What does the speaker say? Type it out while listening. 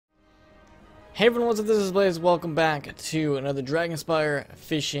Hey everyone, what's up? This is Blaze. Welcome back to another Dragonspyre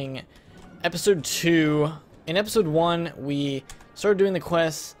Fishing Episode 2. In Episode 1, we started doing the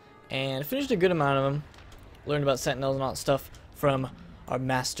quests and finished a good amount of them. Learned about sentinels and all that stuff from our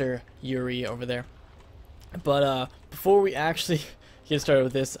master Yuri over there. But before we actually get started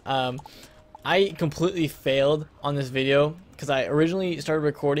with this, I completely failed on this video because I originally started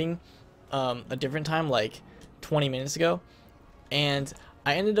recording a different time, like 20 minutes ago, and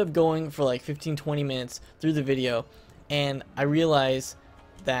I ended up going for like 15-20 minutes through the video, and I realized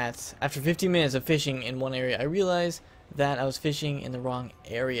that after 15 minutes of fishing in one area, I realized that I was fishing in the wrong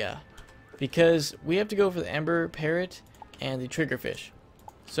area because we have to go for the Ember Parrot and the triggerfish.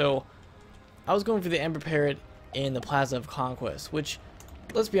 So I was going for the Ember Parrot in the Plaza of Conquest, which,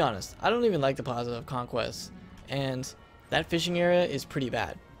 let's be honest, I don't even like the Plaza of Conquest, and that fishing area is pretty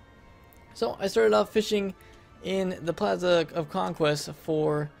bad. So I started off fishing in the Plaza of Conquest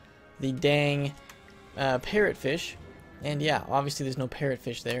for the dang parrotfish, and yeah, obviously there's no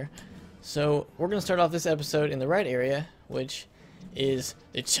parrotfish there. So we're gonna start off this episode in the right area, which is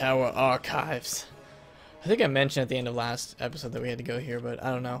the Tower Archives. I think I mentioned at the end of last episode that we had to go here, but I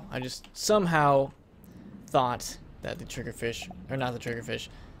don't know. I just somehow thought that the triggerfish, or not the triggerfish,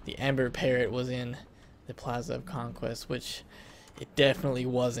 the Ember Parrot was in the Plaza of Conquest, which it definitely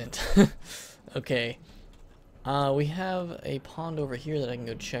wasn't. Okay. We have a pond over here that I can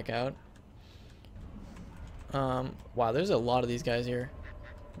go check out. Wow, there's a lot of these guys here.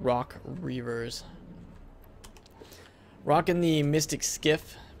 Rock Reavers. Rocking the Mystic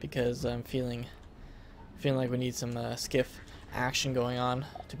Skiff because I'm feeling like we need some skiff action going on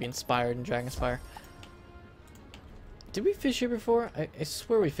to be inspired in Dragonspyre. Did we fish here before? I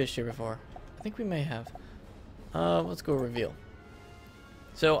swear we fished here before. I think we may have. Let's go reveal.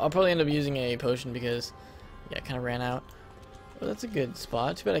 So I'll probably end up using a potion because, yeah, I kind of ran out. Oh, that's a good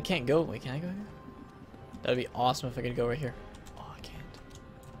spot. Too bad I can't go. Wait, can I go here? That'd be awesome if I could go right here. Oh, I can't.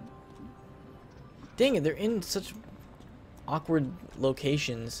 Dang it, they're in such awkward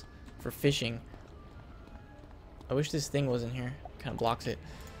locations for fishing. I wish this thing was in here. Kind of blocks it.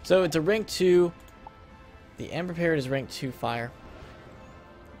 So it's a rank 2. The Ember Parrot is rank 2 fire.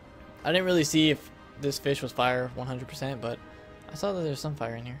 I didn't really see if this fish was fire 100%, but I saw that there's some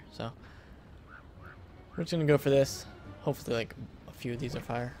fire in here, so we're just gonna go for this. Hopefully like a few of these are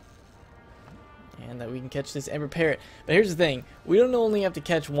fire, and that we can catch this Ember Parrot. But here's the thing, we don't only have to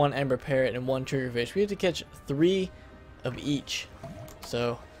catch one Ember Parrot and one triggerfish, we have to catch 3 of each,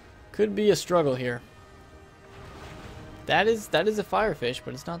 so could be a struggle here. That is a firefish,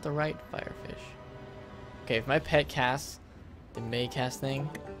 but it's not the right firefish. Okay, if my pet casts the May cast thing,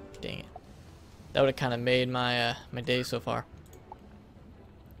 dang it, that would have kind of made my my day so far.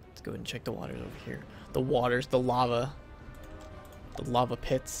 Let's go ahead and check the waters over here. The waters, the lava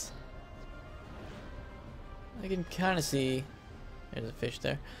pits. I can kind of see there's a fish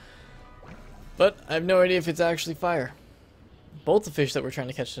there, but I have no idea if it's actually fire. Both the fish that we're trying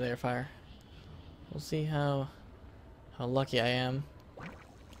to catch today are fire. We'll see how lucky I am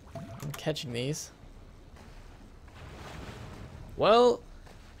in catching these. Well,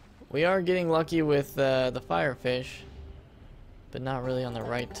 we are getting lucky with the firefish, but not really on the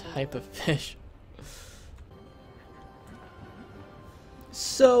right type of fish.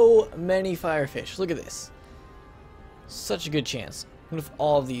 So many firefish. Look at this. Such a good chance. What if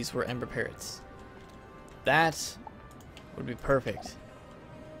all of these were Ember Parrots? That would be perfect.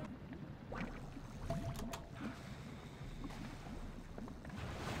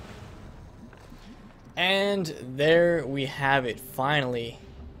 And there we have it, finally.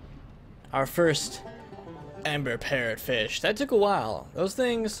 Our first Ember Parrot fish. That took a while. Those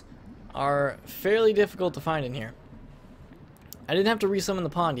things are fairly difficult to find in here. I didn't have to resummon the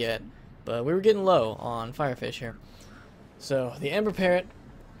pond yet, but we were getting low on firefish here. So, the Ember Parrot,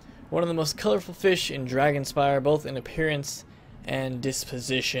 one of the most colorful fish in Dragonspyre, both in appearance and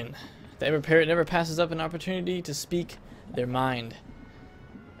disposition. The Ember Parrot never passes up an opportunity to speak their mind.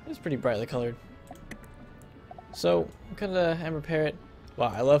 It's pretty brightly colored. So, what kind of Ember Parrot?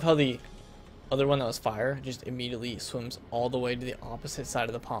 Wow, I love how the other one that was fire just immediately swims all the way to the opposite side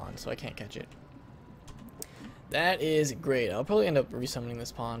of the pond, so I can't catch it. That is great. I'll probably end up resummoning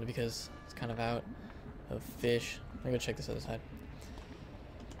this pond because it's kind of out of fish. Let me go check this other side.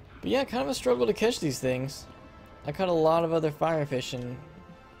 But yeah, kind of a struggle to catch these things. I caught a lot of other firefish and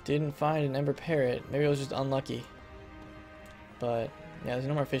didn't find an Ember Parrot. Maybe I was just unlucky. But yeah, there's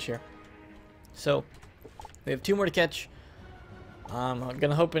no more fish here. So we have 2 more to catch. I'm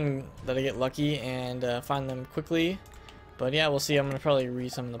gonna hoping that I get lucky and find them quickly. But yeah, we'll see. I'm gonna probably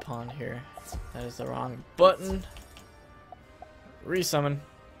resummon the pond here. That is the wrong button. Resummon.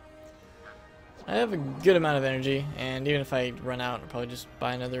 I have a good amount of energy, and even if I run out, I'll probably just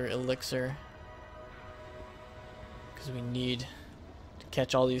buy another elixir. Because we need to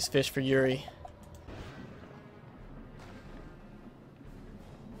catch all these fish for Yuri.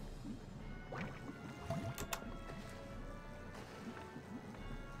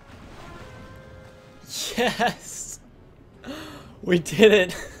 Yes! We did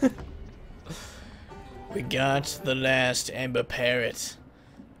it! We got the last Ember Parrot.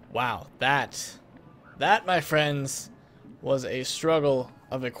 Wow, that, my friends, was a struggle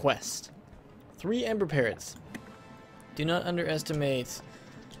of a quest. 3 Ember Parrots. Do not underestimate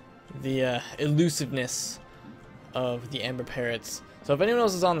the elusiveness of the Ember Parrots. So if anyone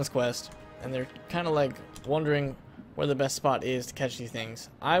else is on this quest, and they're kind of like wondering where the best spot is to catch these things,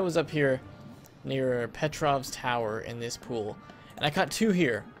 I was up here near Petrov's tower in this pool, and I caught 2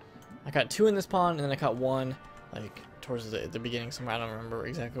 here. I caught 2 in this pond, and then I caught 1 like towards the beginning somewhere. I don't remember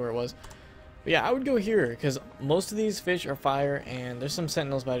exactly where it was, but yeah, I would go here because most of these fish are fire, and there's some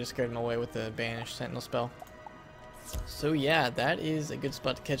sentinels, but I just scared them away with the banish sentinel spell. So yeah, that is a good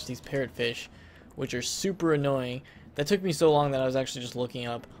spot to catch these parrotfish, which are super annoying. That took me so long that I was actually just looking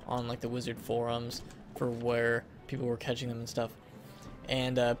up on like the wizard forums for where people were catching them and stuff.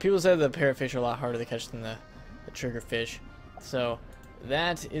 And people said the parrotfish are a lot harder to catch than the triggerfish. So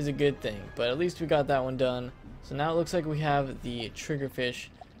that is a good thing. But at least we got that one done. So now it looks like we have the triggerfish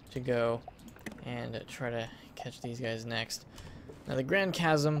to go and try to catch these guys next. Now the Grand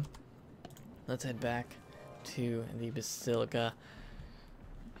Chasm, let's head back to the Basilica.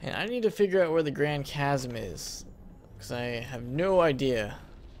 And I need to figure out where the Grand Chasm is, because I have no idea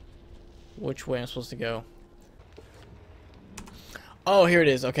which way I'm supposed to go. Oh, here it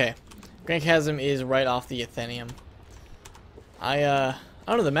is. Okay. Grand Chasm is right off the Athenium. I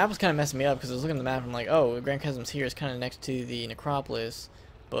don't know, the map was kind of messing me up because I was looking at the map and I'm like, oh, Grand Chasm's here. It's kind of next to the necropolis,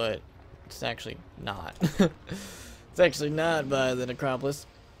 but it's actually not. It's actually not by the necropolis.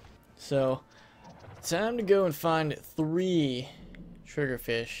 So, time to go and find 3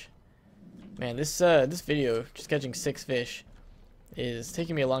 triggerfish. Man, this video, just catching 6 fish, is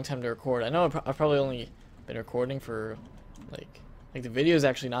taking me a long time to record. I know I've probably only been recording for, like the video is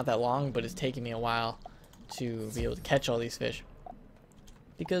actually not that long, but it's taking me a while to be able to catch all these fish.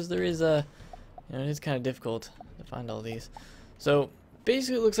 Because there is it is kind of difficult to find all these. So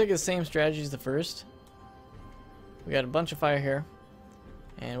basically it looks like the same strategy as the first. We got a bunch of fire here,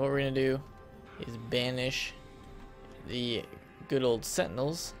 and what we're gonna do is banish the good old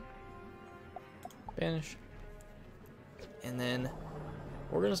sentinels. Banish. And then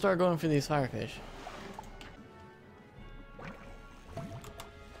we're gonna start going for these firefish.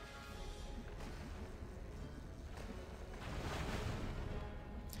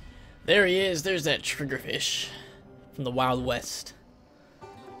 There he is. There's that triggerfish from the Wild West.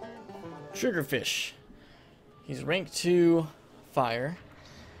 Triggerfish. He's rank 2 fire.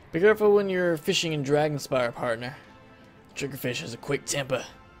 Be careful when you're fishing in Dragonspyre, partner. Triggerfish has a quick temper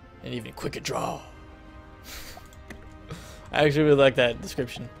and even quicker draw. I actually really like that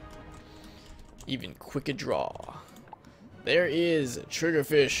description. Even quicker draw. There is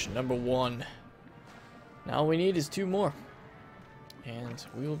triggerfish number 1. Now all we need is 2 more. And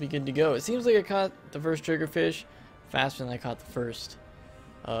we will be good to go. It seems like I caught the first triggerfish faster than I caught the first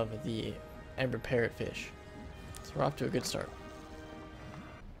of the Ember Parrotfish. So we're off to a good start.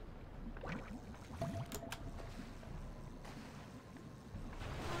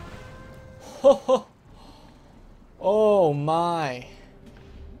 Ho ho! Oh my!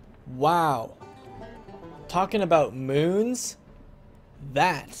 Wow! Talking about moons?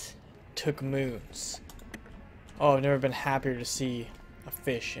 That took moons. Oh, I've never been happier to see a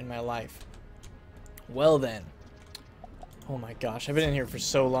fish in my life. Well then. Oh my gosh, I've been in here for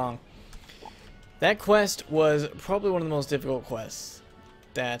so long. That quest was probably one of the most difficult quests.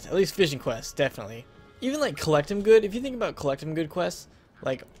 That, at least fishing quests, definitely. Even like collect 'em good, if you think about collect 'em good quests,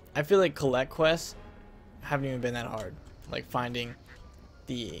 like, I feel like collect quests haven't even been that hard. Like finding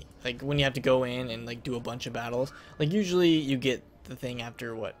the, like when you have to go in and like do a bunch of battles. Like usually you get the thing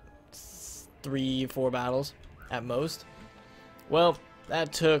after what, 3-4 battles at most. Well,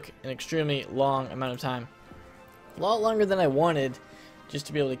 that took an extremely long amount of time. A lot longer than I wanted just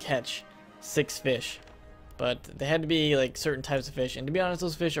to be able to catch 6 fish. But they had to be like certain types of fish, and to be honest,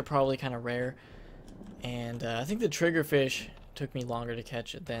 those fish are probably kind of rare. And I think the triggerfish took me longer to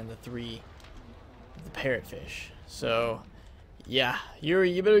catch than the 3 the parrotfish. So yeah,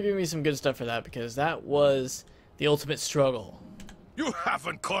 you better give me some good stuff for that, because that was the ultimate struggle. You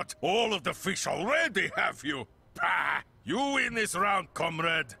haven't caught all of the fish already, have you? Pah! You win this round,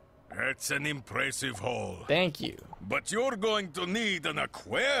 comrade. It's an impressive haul. Thank you. But you're going to need an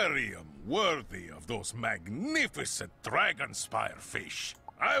aquarium worthy of those magnificent Dragonspyre fish.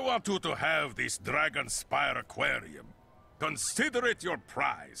 I want you to have this Dragonspyre aquarium. Consider it your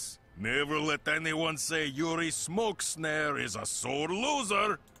prize. Never let anyone say Yuri Smoke Snare is a sore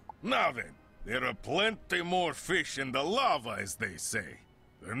loser. Now then, there are plenty more fish in the lava, as they say.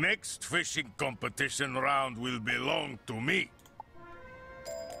 The next fishing competition round will belong to me.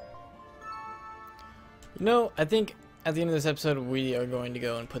 You know, I think at the end of this episode we are going to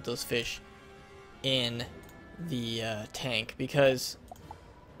go and put those fish in the tank because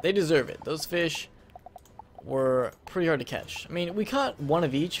they deserve it. Those fish were pretty hard to catch. I mean, we caught one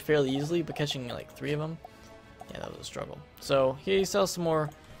of each fairly easily, but catching like 3 of them, yeah, that was a struggle. So here you sell some more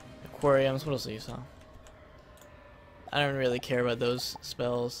aquariums. What else do you sell? I don't really care about those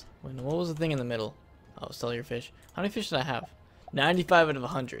spells. What was the thing in the middle? Oh, sell your fish. How many fish did I have? 95 out of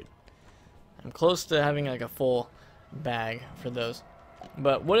 100. I'm close to having like a full bag for those.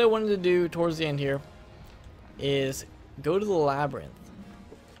 But what I wanted to do towards the end here is go to the labyrinth.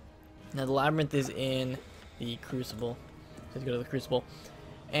 Now the labyrinth is in the crucible. Let's go to the crucible.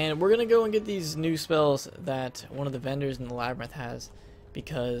 And we're going to go and get these new spells that one of the vendors in the labyrinth has,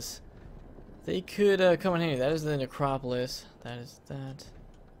 because they could come in handy. That is the necropolis. That is that.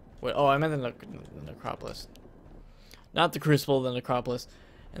 Wait, oh, I meant the necropolis. Not the crucible, the necropolis.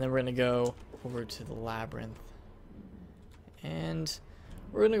 And then we're going to go over to the labyrinth. And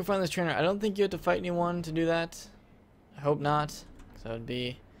we're going to go find this trainer. I don't think you have to fight anyone to do that. I hope not, because that would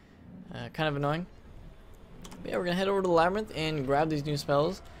be kind of annoying. But yeah, we're going to head over to the labyrinth and grab these new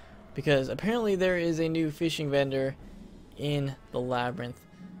spells, because apparently there is a new fishing vendor in the labyrinth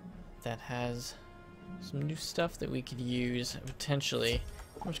that has some new stuff that we could use potentially.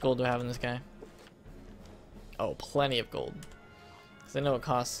 How much gold do I have in this guy? Oh, plenty of gold. Because I know it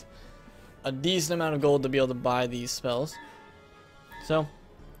costs a decent amount of gold to be able to buy these spells. So,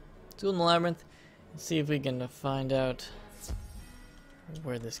 let's go in the labyrinth and see if we can find out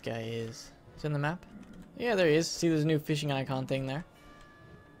where this guy is. Is it in the map? Yeah, there he is. See this new fishing icon thing there?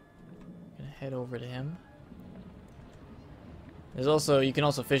 Gonna head over to him. There's also, you can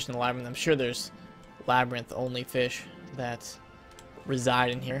also fish in the labyrinth. I'm sure there's labyrinth only fish that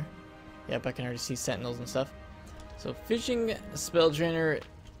reside in here. Yep, I can already see sentinels and stuff. So fishing spell trainer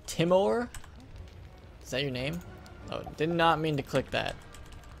Timor. Is that your name? Oh, did not mean to click that.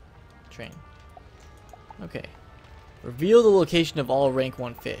 Train. Okay. Reveal the location of all rank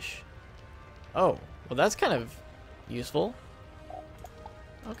 1 fish. Oh, well that's kind of useful.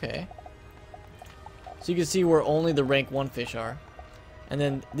 Okay. So you can see where only the rank 1 fish are. And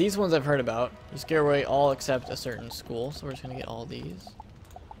then these ones I've heard about. You scare away all except a certain school. So we're just going to get all these.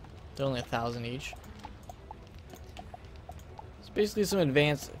 They're only 1,000 each. It's basically some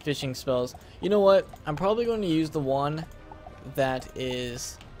advanced fishing spells. You know what? I'm probably going to use the one that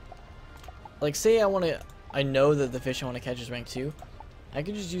is... Like, say I know that the fish I want to catch is rank 2. I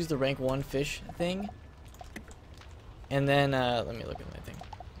could just use the rank 1 fish thing. And then, let me look at my thing.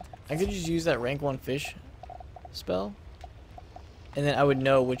 I could just use that rank 1 fish spell. And then I would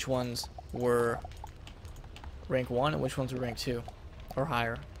know which ones were rank 1 and which ones were rank 2. Or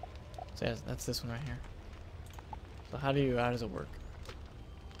higher. So yeah, that's this one right here. So how does it work?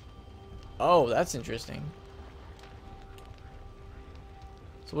 Oh, that's interesting.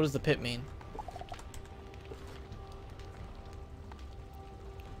 So what does the pit mean?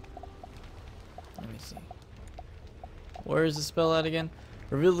 Let me see. Where is the spell at again?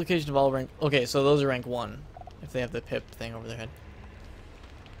 Reveal the location of all rank... Okay, so those are rank 1. If they have the pip thing over their head.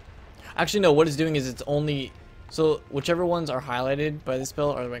 Actually, no, what it's doing is it's only... So, whichever ones are highlighted by this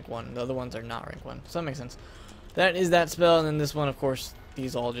spell are rank 1. The other ones are not rank 1. So that makes sense. That is that spell, and then this one, of course,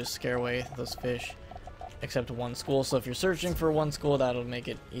 these all just scare away those fish. Except one school. So if you're searching for one school, that'll make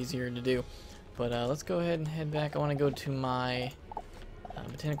it easier to do. But let's go ahead and head back. I want to go to my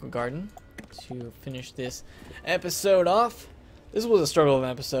botanical garden to finish this episode off. This was a struggle of an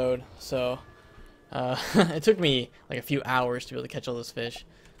episode, so it took me like a few hours to be able to catch all those fish,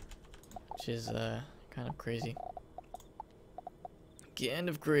 which is kind of crazy. Kind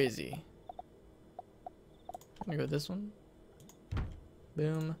of crazy. I'm gonna go with this one.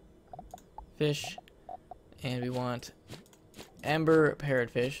 Boom. Fish. And we want Ember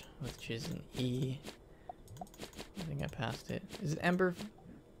Parrotfish, which is an E. I think I passed it. Is it Ember?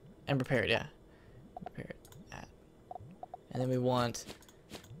 Ember Parrot, yeah. Ember Parrot. At. And then we want,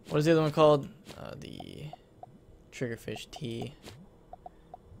 what is the other one called? The Triggerfish T.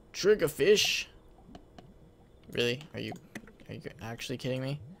 Triggerfish? Really? Are you actually kidding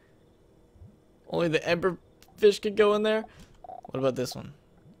me? Only the Ember fish could go in there? What about this one?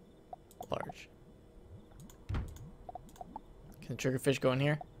 large. Can the triggerfish go in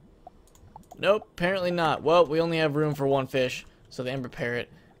here? Nope, apparently not. Well, we only have room for one fish, so the ember parrot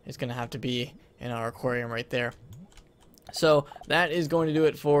is going to have to be in our aquarium right there. So that is going to do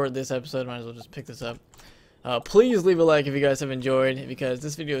it for this episode. Might as well just pick this up. Please leave a like if you guys have enjoyed, because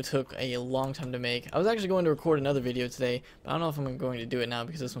this video took a long time to make. I was actually going to record another video today, but I don't know if I'm going to do it now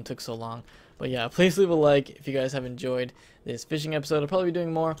because this one took so long. But yeah, please leave a like if you guys have enjoyed this fishing episode. I'll probably be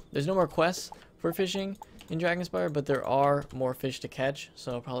doing more. There's no more quests for fishing in Dragonspyre, but there are more fish to catch,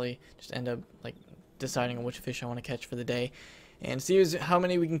 so I'll probably just end up like deciding on which fish I want to catch for the day and see how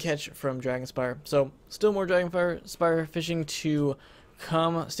many we can catch from Dragonspyre. So still more Dragonspyre fishing to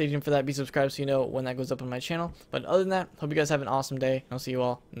come. Stay tuned for that. Be subscribed so you know when that goes up on my channel. But other than that, hope you guys have an awesome day. I'll see you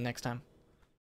all next time.